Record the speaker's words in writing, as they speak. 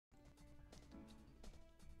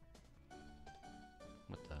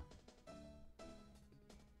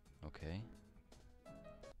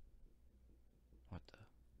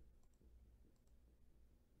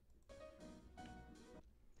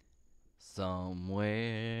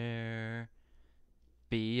Somewhere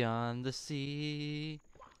beyond the sea,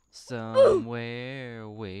 somewhere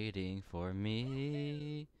waiting for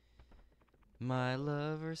me. My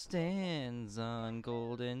lover stands on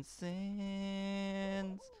golden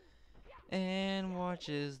sands and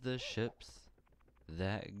watches the ships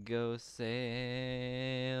that go sailing.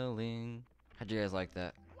 How'd you guys like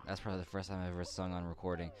that? That's probably the first time I've ever sung on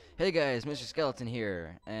recording. Hey guys, Mr. Skeleton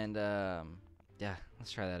here, and yeah,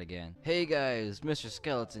 let's try that again. Hey guys, Mr.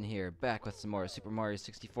 Skeleton here, back with some more Super Mario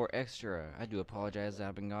 64 Extra. I do apologize that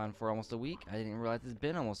I've been gone for almost a week. I didn't realize it's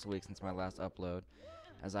been almost a week since my last upload,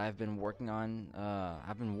 as I've been working on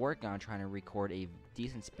trying to record a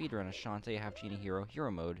decent speedrun of Shantae Half Genie Hero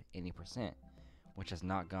Mode 80%, which has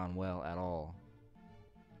not gone well at all.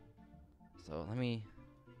 So let me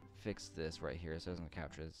fix this right here so it doesn't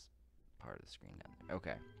capture this part of the screen down there.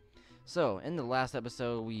 Okay. So, in the last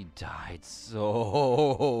episode, we died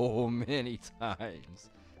so many times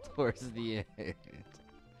towards the end.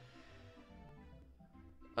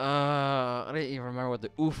 I didn't even remember what the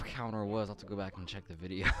oof counter was. I'll have to go back and check the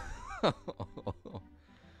video.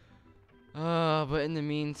 But in the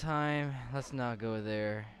meantime, let's not go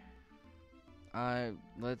there. I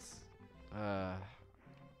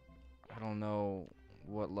don't know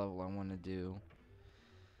what level I want to do.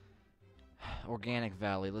 Organic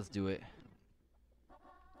Valley, let's do it.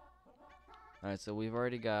 Alright, so we've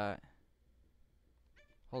already got...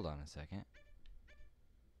 Hold on a second.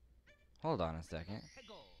 Hold on a second.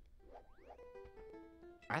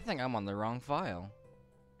 I think I'm on the wrong file.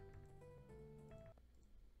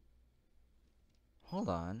 Hold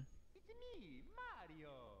on. It's me, Mario.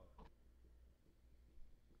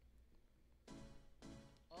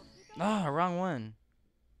 Ah, wrong one.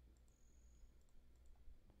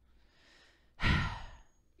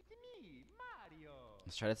 It's me, Mario.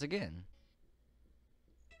 Let's try this again.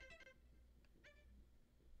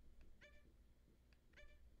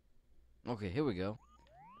 Okay, here we go.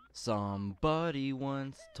 Somebody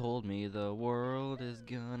once told me the world is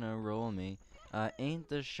gonna roll me. I ain't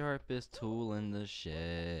the sharpest tool in the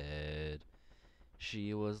shed.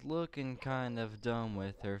 She was looking kind of dumb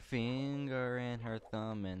with her finger and her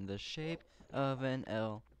thumb in the shape of an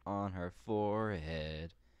L on her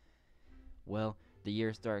forehead. Well, the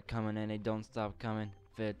years start coming and they don't stop coming.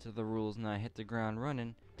 Fed to the rules and I hit the ground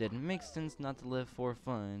running. Didn't make sense not to live for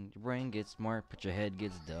fun. Your brain gets smart, but your head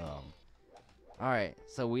gets dumb. Alright,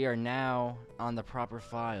 so we are now on the proper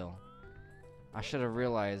file. I should have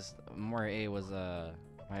realized Mario 8 was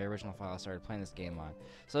my original file I started playing this game on.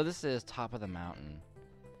 So this is Top of the Mountain.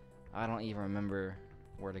 I don't even remember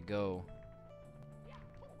where to go.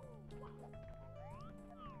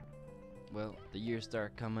 Well, the years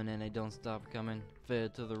start coming and they don't stop coming.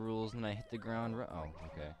 Fed to the rules and I hit the ground oh,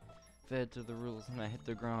 okay. Fed to the rules and I hit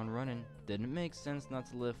the ground running. Didn't make sense not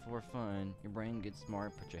to live for fun. Your brain gets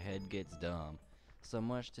smart, but your head gets dumb. So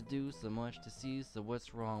much to do, so much to see, so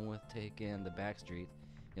what's wrong with taking the back streets?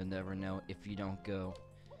 You'll never know if you don't go.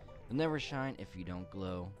 You'll never shine if you don't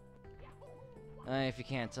glow. If you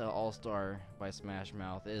can't tell, All Star by Smash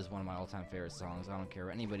Mouth is one of my all-time favorite songs. I don't care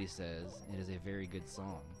what anybody says. It is a very good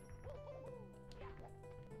song.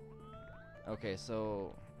 Okay,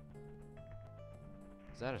 so...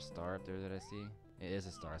 Is that a star up there that I see? It is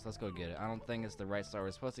a star, so let's go get it. I don't think it's the right star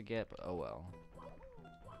we're supposed to get, but oh well.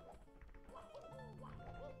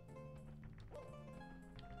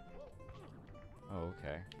 Oh,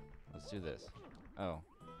 okay. Let's do this. Oh.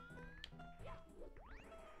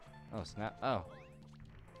 Oh, snap. Oh.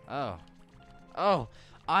 Oh. Oh!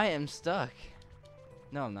 I am stuck!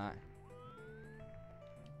 No, I'm not.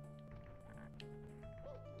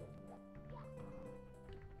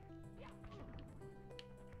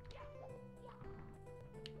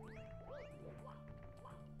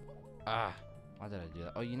 Ah! Why did I do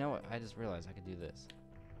that? Oh, you know what? I just realized I could do this.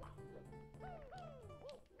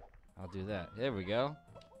 I'll do that. There we go.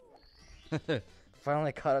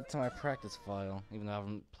 Finally caught up to my practice file, even though I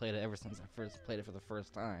haven't played it ever since I first played it for the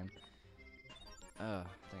first time. I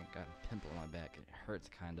think I got a pimple on my back. It hurts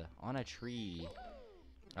kinda. On a tree.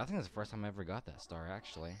 I think that's the first time I ever got that star,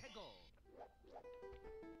 actually.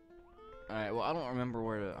 Alright, well I don't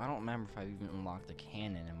remember I don't remember if I even unlocked the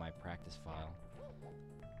cannon in my practice file.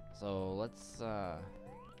 So let's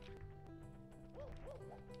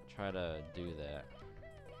try to do that.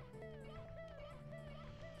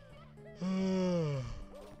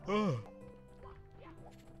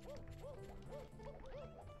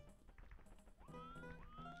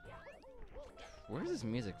 Where's this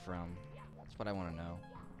music from? That's what I want to know.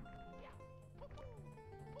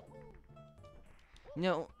 You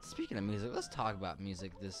know, speaking of music, let's talk about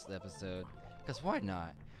music this episode. Because why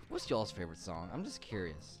not? What's y'all's favorite song? I'm just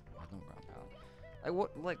curious. Oh, don't ground pound. Like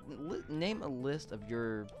what? Like name a list of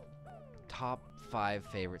your top 5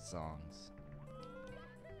 favorite songs.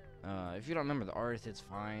 If you don't remember the artist, it's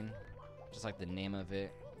fine. Just like the name of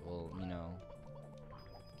it, well, you know.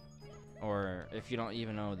 Or if you don't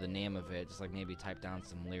even know the name of it, just like maybe type down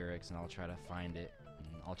some lyrics and I'll try to find it and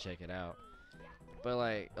I'll check it out. But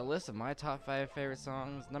like a list of my top 5 favorite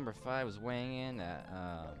songs, number 5 was weighing in at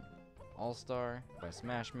All Star by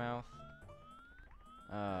Smash Mouth.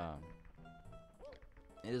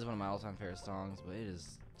 It is one of my all-time favorite songs, but it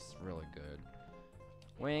is just really good.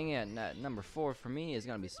 Weighing in at number 4 for me is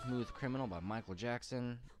gonna be Smooth Criminal by Michael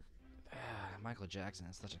Jackson. Michael Jackson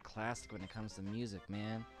is such a classic when it comes to music,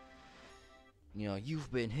 man. You know,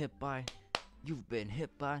 you've been hit by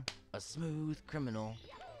a smooth criminal.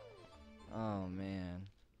 Oh man.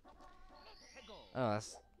 Oh,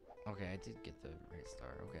 that's okay. I did get the right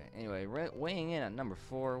start. Okay. Anyway, weighing in at number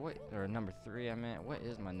 4, number 3? I meant, what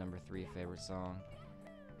is my number 3 favorite song?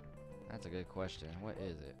 That's a good question. What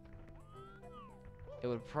is it? It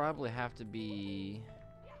would probably have to be.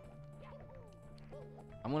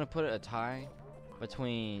 I'm gonna put it a tie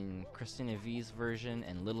between Christina V's version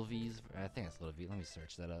and Little V's. I think it's Little V. Let me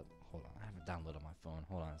search that up. Hold on. I have it downloaded on my phone.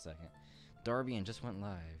 Hold on a second. Darby and just went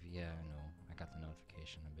live. Yeah, I know. I got the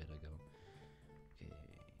notification a bit ago. Okay.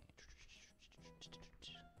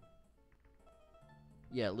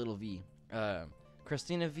 Yeah, Little V.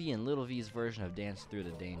 Christina V and Little V's version of Dance Through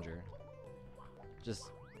the Danger.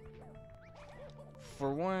 Just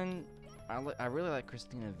for one, I really like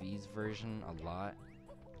Christina V's version a lot.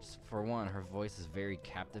 Just for one, her voice is very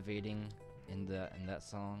captivating in that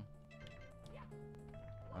song.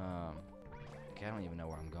 Okay, I don't even know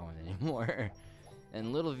where I'm going anymore.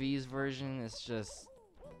 And Little V's version is just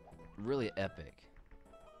really epic.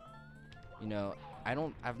 You know,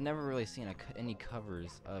 I've never really seen any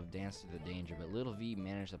covers of Dance Through the Danger, but Little V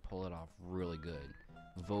managed to pull it off really good.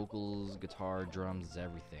 Vocals, guitar, drums,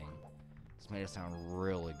 everything. Just made it sound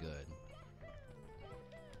really good.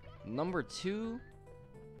 Number 2,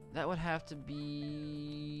 that would have to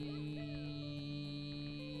be.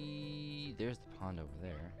 There's the pond over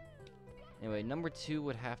there. Anyway, number 2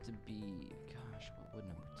 would have to be. Gosh, what would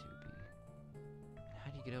number 2 be?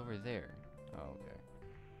 How do you get over there? Oh, okay.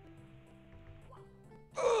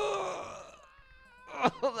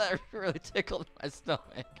 Oh, that really tickled my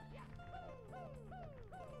stomach.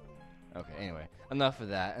 Okay, anyway, enough of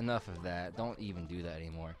that. Don't even do that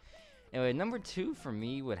anymore. Anyway, number 2 for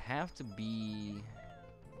me would have to be.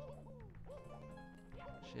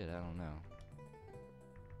 Shit, I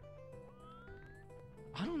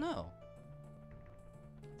don't know.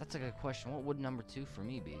 That's a good question. What would number 2 for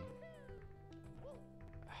me be?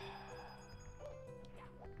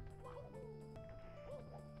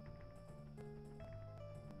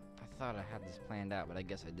 I thought I had this planned out, but I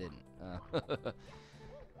guess I didn't.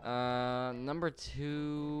 Number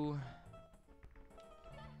 2.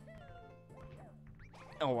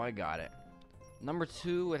 Oh, I got it. Number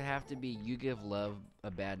 2 would have to be You Give Love a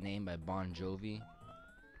Bad Name by Bon Jovi.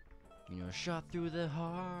 You know, shot through the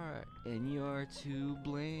heart and you're to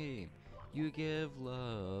blame. You give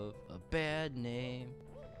love a bad name.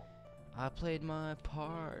 I played my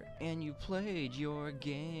part and you played your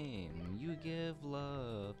game. You give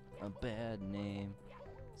love a bad name.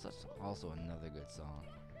 Such also another good song.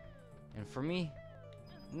 And for me,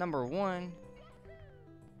 number 1.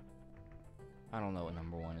 I don't know what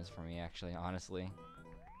number 1 is for me, actually, honestly.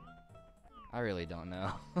 I really don't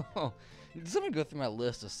know. Let me go through my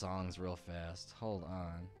list of songs real fast. Hold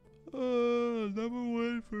on. Number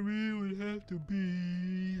 1 for me would have to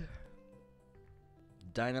be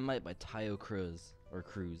Dynamite by Taio Cruz, or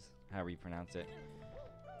Cruz, however you pronounce it.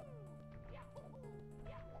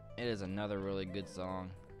 It is another really good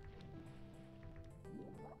song.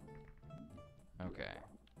 Okay.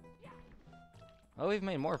 Oh, we've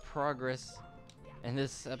made more progress in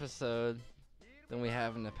this episode than we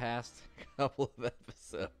have in the past couple of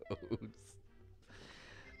episodes.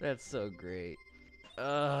 That's so great.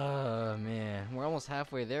 Oh, man. We're almost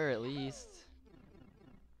halfway there at least.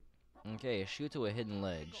 Okay, shoot to a hidden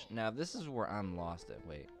ledge. Now, this is where I'm lost at.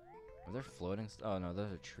 Wait. Are there floating? Oh, no,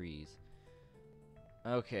 those are trees.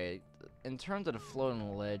 Okay, in terms of the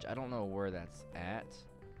floating ledge, I don't know where that's at.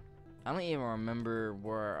 I don't even remember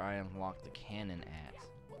where I unlocked the cannon at.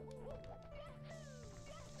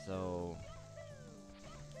 So,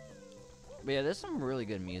 but yeah, there's some really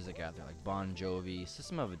good music out there, like Bon Jovi.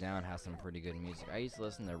 System of a Down has some pretty good music. I used to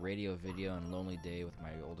listen to Radio Video and Lonely Day with my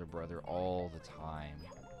older brother all the time.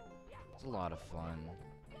 It's a lot of fun.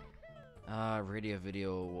 Radio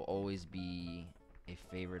Video will always be a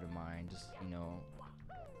favorite of mine. Just, you know,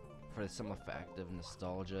 for the simple fact of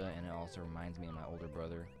nostalgia, and it also reminds me of my older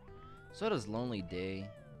brother. So does Lonely Day,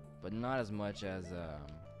 but not as much as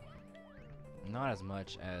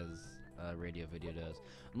Radio Video does.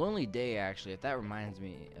 Lonely Day, actually, if that reminds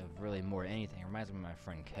me of really more than anything, it reminds me of my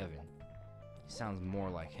friend Kevin. He sounds more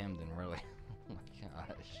like him than really. Oh my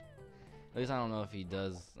gosh. At least I don't know if he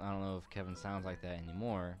does. I don't know if Kevin sounds like that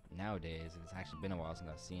anymore nowadays. It's actually been a while since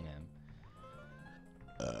I've seen him.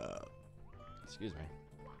 Excuse me.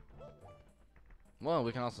 Well,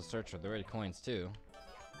 we can also search for the red coins too.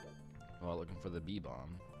 While looking for the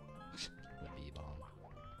B-bomb. The B-bomb.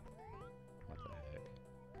 What the heck?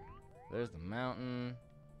 There's the mountain.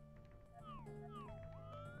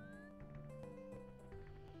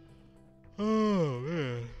 Oh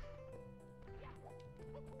man.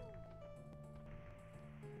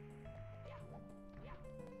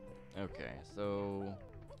 Okay, so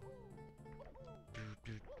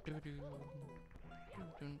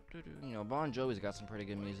you know, Bon Jovi's got some pretty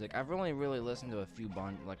good music. I've only really listened to a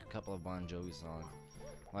couple of Bon Jovi songs,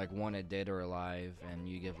 like Wanted Dead or Alive and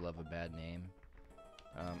You Give Love a Bad Name.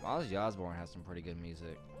 Ozzy Osbourne has some pretty good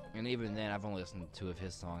music, and even then, I've only listened to 2 of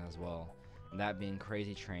his songs as well. That being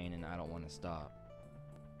Crazy Train and I Don't Want to Stop.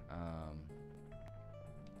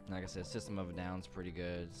 Like I said, System of a Down's pretty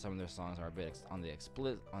good. Some of their songs are a bit on the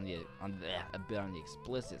explicit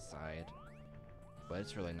side, but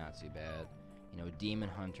it's really not too bad. You know, Demon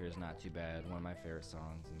Hunter is not too bad. One of my favorite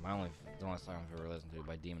songs, and the only song I've ever listened to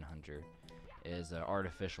by Demon Hunter is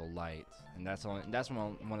Artificial Light, and that's one of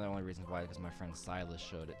the only reasons why, because my friend Silas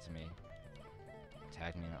showed it to me.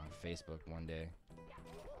 Tagged me on Facebook one day.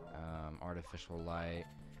 Artificial Light.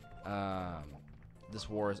 This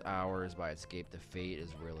War Is Ours by Escape the Fate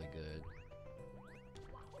is really good.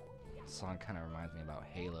 This song kind of reminds me about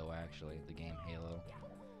Halo, actually, the game Halo.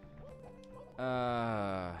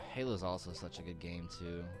 Halo's also such a good game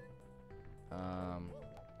too.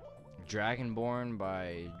 Dragonborn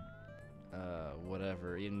by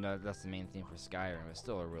whatever, even though that's the main theme for Skyrim, it's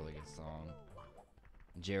still a really good song.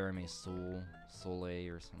 Jeremy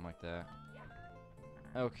Soleil or something like that.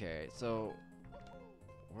 Okay, so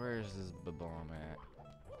where is this bomb at?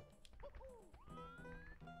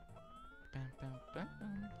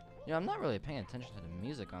 Yeah, I'm not really paying attention to the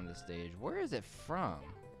music on this stage. Where is it from?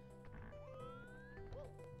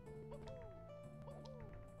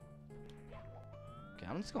 Okay,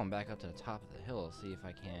 I'm just going back up to the top of the hill, see if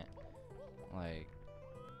I can't, like...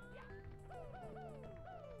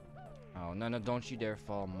 Oh, no, don't you dare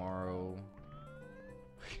fall, Morrow.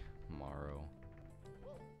 Morrow.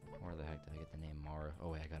 Where the heck did I get the name Morrow? Oh,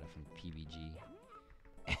 wait, I got it from PBG.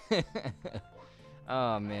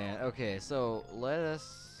 Oh, man. Okay, so let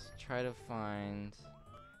us try to find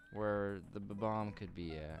where the bomb could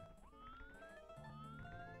be at.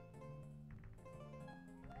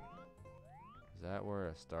 Is that where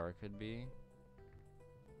a star could be?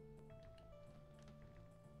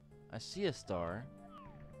 I see a star.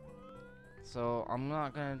 So I'm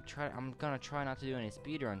gonna try not to do any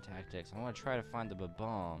speedrun tactics. I'm gonna try to find the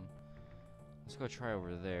bomb. Let's go try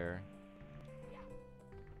over there.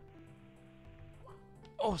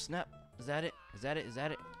 Oh snap! Is that it? Is that it? Is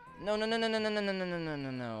that it? No!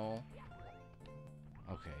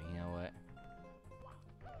 Okay, you know what?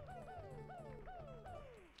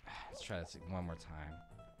 Let's try this one more time.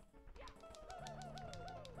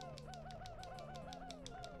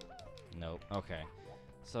 Nope. Okay.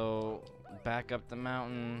 So, back up the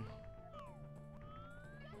mountain.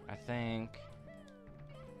 I think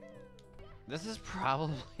this is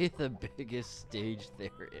probably the biggest stage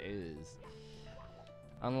there is.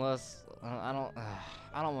 Unless I don't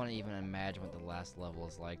want to even imagine what the last level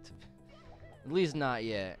is like to. At least not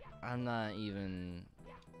yet. I'm not even.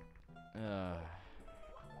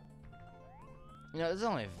 You know, there's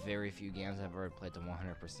only very few games I've ever played to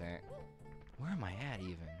 100%. Where am I at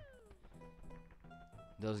even?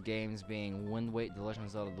 Those games being The Legend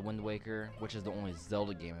of Zelda: The Wind Waker, which is the only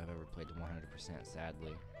Zelda game I've ever played to 100%,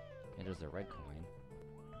 sadly. And there's a red coin.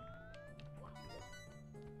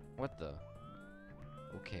 What the?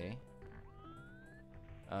 Okay.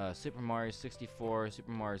 Super Mario 64,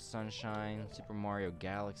 Super Mario Sunshine, Super Mario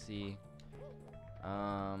Galaxy.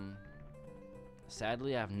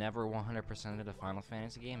 Sadly, I've never 100%ed a Final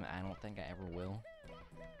Fantasy game. I don't think I ever will.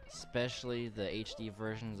 Especially the HD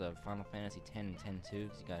versions of Final Fantasy X and X-2,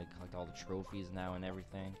 because you gotta collect all the trophies now and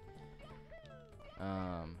everything.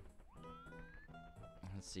 Let's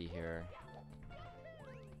see here.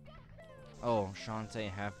 Oh,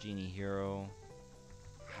 Shantae Half Genie Hero.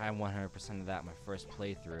 I 100% of that my first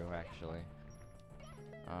playthrough, actually.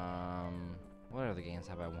 What other games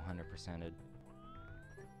have I 100%ed?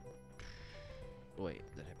 Wait,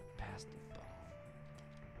 did I pass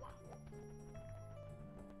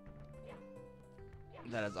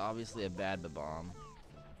That is obviously a bad bomb.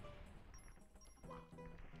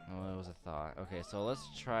 Oh, it was a thought. Okay, so let's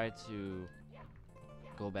try to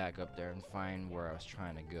go back up there and find where I was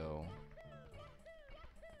trying to go.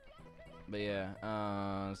 But yeah,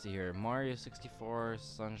 let's see here. Mario 64,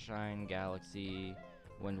 Sunshine, Galaxy,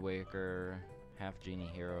 Wind Waker, Half Genie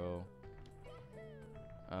Hero.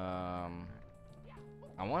 I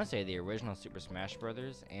want to say the original Super Smash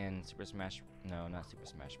Brothers and Super Smash... No, not Super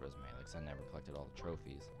Smash Bros. Melee, because I never collected all the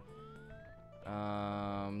trophies.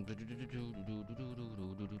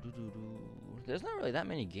 There's not really that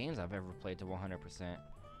many games I've ever played to 100%.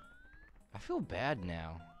 I feel bad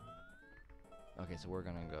now. Okay, so we're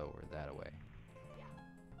gonna go over that way.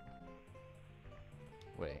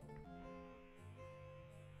 Wait.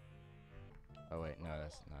 Oh wait, no,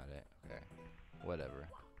 that's not it. Okay. Whatever.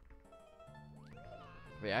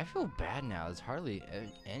 Wait, I feel bad now. There's hardly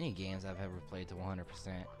any games I've ever played to 100%.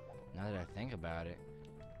 Now that I think about it.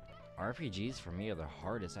 RPGs for me are the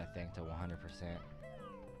hardest, I think, to 100%.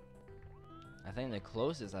 I think the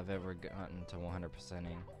closest I've ever gotten to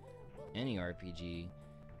 100%ing any RPG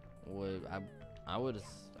would I would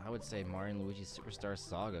say Mario and Luigi Superstar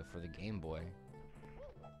Saga for the Game Boy.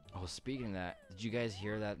 Oh, speaking of that, did you guys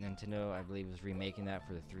hear that Nintendo, I believe, was remaking that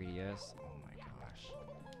for the 3DS? Oh my gosh.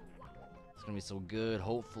 It's gonna be so good.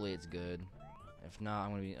 Hopefully it's good. If not, I'm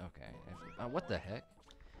gonna be... Okay. What the heck?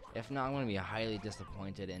 If not, I'm gonna be highly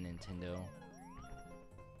disappointed in Nintendo.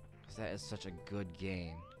 Because that is such a good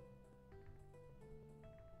game.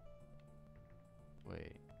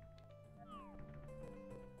 Wait.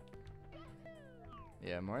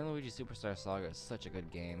 Yeah, Mario and Luigi Superstar Saga is such a good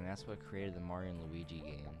game, and that's what created the Mario and Luigi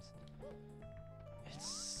games. It's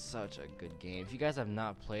such a good game. If you guys have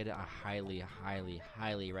not played it, I highly, highly,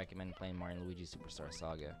 highly recommend playing Mario and Luigi Superstar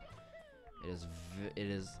Saga. It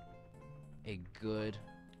is a good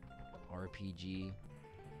RPG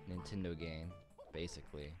Nintendo game,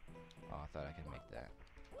 basically. Oh, I thought I could make that.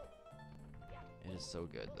 It is so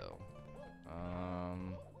good, though.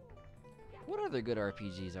 What other good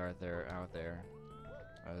RPGs are there out there?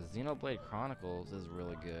 Xenoblade Chronicles is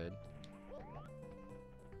really good.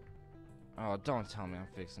 Oh, don't tell me I'm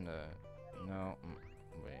fixing to... No,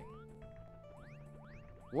 wait.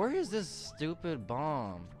 Where is this stupid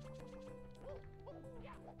bomb?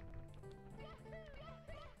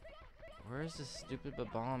 Where is this stupid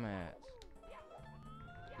bomb at?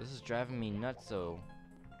 This is driving me nutso.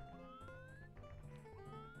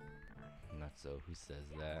 Nutso, who says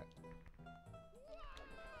that?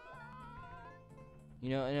 You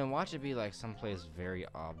know, and then watch it be like someplace very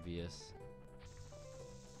obvious.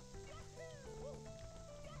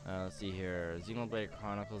 Let's see here. Xenoblade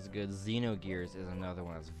Chronicles is good. Xenogears is another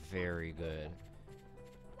one that's very good.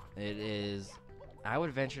 It is... I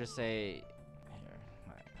would venture to say... Here,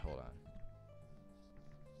 alright, hold on.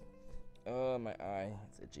 Oh, my eye.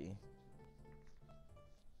 It's itchy.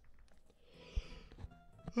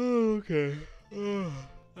 Oh, okay.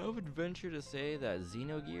 I would venture to say that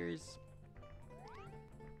Xenogears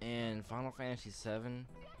and Final Fantasy VII,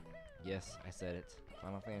 yes, I said it,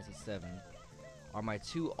 Final Fantasy VII, are my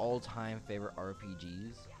two all-time favorite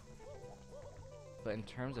RPGs. But in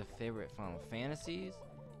terms of favorite Final Fantasies,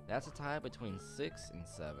 that's a tie between 6 and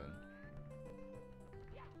 7.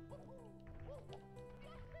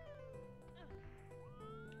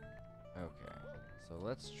 Okay, so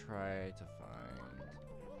let's try to find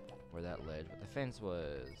where that ledge, but the fence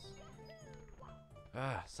was.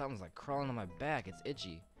 Ah, something's like crawling on my back, it's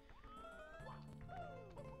itchy.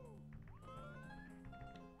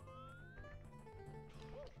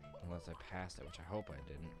 Unless I passed it, which I hope I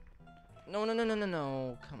didn't. No, no, no, no, no,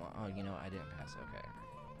 no. Come on. Oh, you know, I didn't pass it. Okay.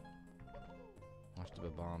 Watch the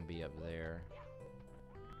bomb be up there.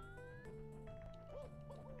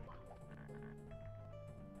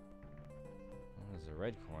 Oh, there's a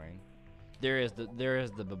red coin. There is the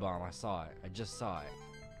bomb. I saw it. I just saw it.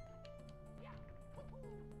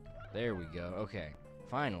 There we go. Okay.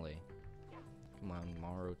 Finally. Come on,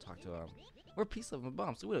 Mario. Talk to him. We're peace loving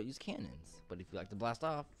bombs, so we don't use cannons. But if you like to blast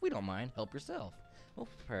off, we don't mind. Help yourself. We'll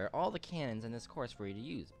prepare all the cannons in this course for you to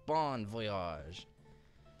use. Bon voyage.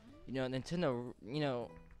 You know, Nintendo, you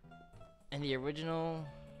know, in the original,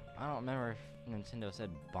 I don't remember if Nintendo said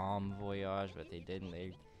bomb voyage, but they didn't.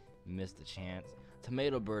 They missed a chance.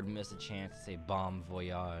 Tomato Bird missed a chance to say bomb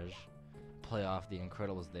voyage. Play off the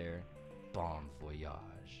Incredibles there. Bon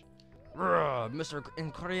voyage. Mr.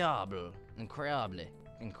 Incroyable. Incroyable.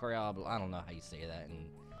 Incroyable. I don't know how you say that in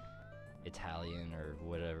Italian or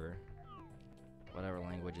whatever. Whatever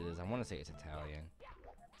language it is. I want to say it's Italian.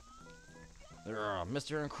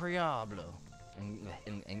 Mr. Incroyable.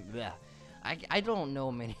 I don't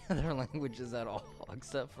know many other languages at all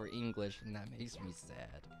except for English, and that makes me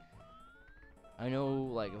sad. I know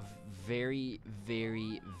like very,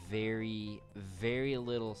 very, very, very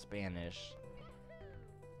little Spanish.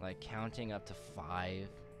 Like counting up to 5.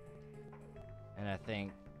 And I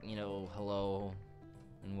think, you know, hello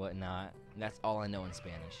and whatnot. That's all I know in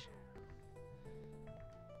Spanish.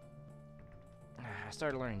 I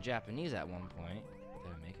started learning Japanese at one point.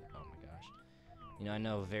 Did I make it? Oh my gosh. You know, I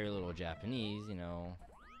know very little Japanese, you know.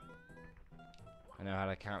 I know how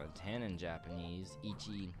to count to 10 in Japanese.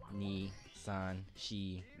 Ichi, ni, san,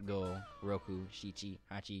 shi, go, roku, shichi,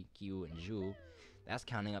 hachi, kyu, and ju. That's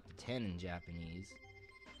counting up to 10 in Japanese.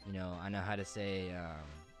 You know, I know how to say,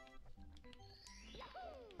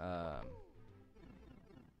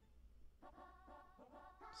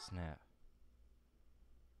 snap.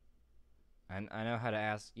 I know how to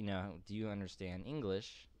ask, you know, do you understand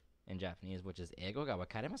English in Japanese, which is eigo ga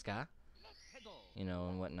wakarimasu ka? You know,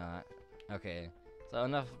 and whatnot. Okay, so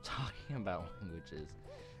enough talking about languages.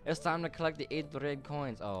 It's time to collect the 8 red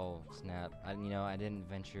coins. Oh, snap. You know, I didn't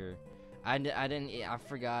venture. I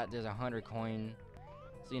forgot there's a 100 coin.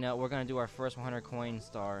 So, you know, we're gonna do our first 100 coin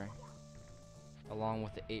star. Along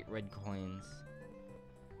with the 8 red coins.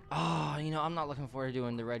 Oh, you know, I'm not looking forward to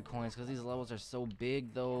doing the red coins because these levels are so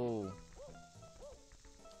big, though.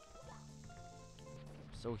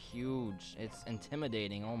 So huge. It's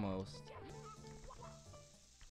intimidating, almost.